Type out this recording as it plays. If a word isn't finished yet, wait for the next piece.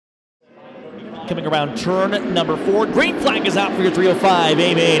coming around turn number 4. Green flag is out for your 305,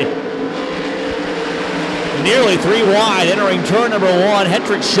 A-Main. Nearly 3 wide, entering turn number 1.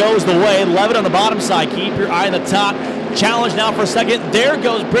 Hetrick shows the way. Levitt on the bottom side. Keep your eye on the top. Challenge now for second. There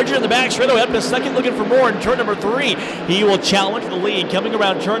goes Bridger in the back straightaway up to second, looking for more in turn number 3. He will challenge the lead. Coming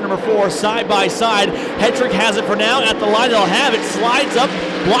around turn number 4, side by side. Hetrick has it for now. At the line, they'll have it. Slides up,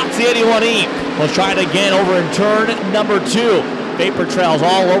 blocks the 81E. We'll try it again over in turn number 2. Vapor trails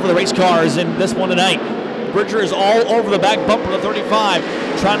all over the race cars in this one tonight. Bridger is all over the back bumper of the 35,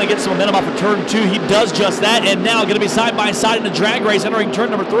 trying to get some momentum off of turn 2. He does just that, and now going to be side by side in the drag race entering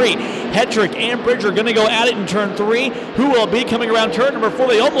turn number 3. Hetrick and Bridger going to go at it in turn 3. Who will it be coming around turn number 4?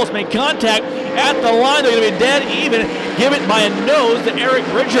 They almost made contact at the line. They're going to be dead even. Give it by a nose to Eric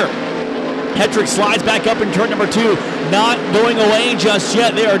Bridger. Hetrick slides back up in turn number 2, not going away just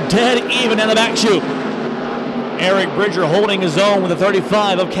yet. They are dead even in the back chute. Eric Bridger holding his own with the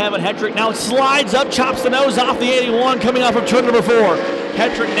 35 of Kevin Hetrick. Now slides up, chops the nose off the 81 coming off of turn number 4.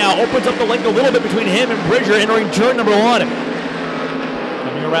 Hetrick now opens up the length a little bit between him and Bridger entering turn number 1.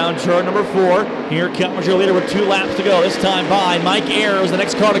 Coming around turn number 4. Here comes your leader with 2 laps to go. This time by Mike Ayers, the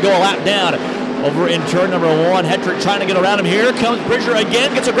next car to go a lap down. Over in turn number 1, Hetrick trying to get around him. Here comes Bridger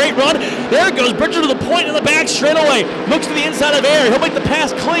again, gets a great run. There goes Bridger to the point in the back straightaway. Looks to the inside of air. He'll make the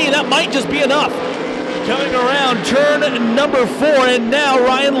pass clean. That might just be enough. Coming around turn number 4, and now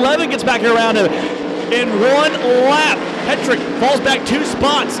Ryan Levitt gets back around him in 1 lap. Hetrick falls back 2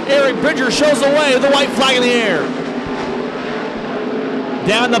 spots. Eric Bridger shows the way with the white flag in the air.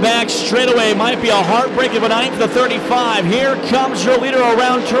 Down the back straightaway, might be a heartbreak of a night for the 35. Here comes your leader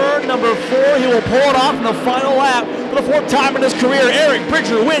around turn number 4. He will pull it off in the final lap for the 4th time in his career. Eric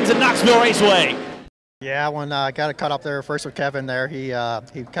Bridger wins at Knoxville Raceway. Yeah, when I got caught up there first with Kevin there, he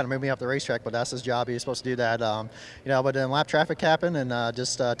kind of moved me up the racetrack, but that's his job. He was supposed to do that. But then lap traffic happened and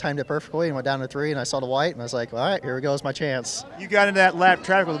just timed it perfectly and went down to 3, and I saw the white, and I was like, all right, here we go, it's my chance. You got into that lap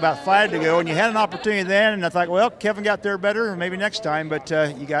traffic with about 5 to go, and you had an opportunity then, and I thought, well, Kevin got there better, maybe next time, but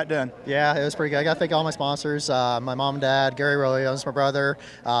you got done. Yeah, it was pretty good. I got to thank all my sponsors, my mom and dad, Gary Williams, my brother.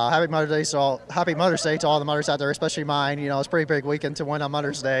 Happy Mother's Day to all the mothers out there, especially mine. You know, it's a pretty big weekend to win on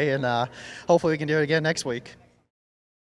Mother's Day, and hopefully we can do it again next week.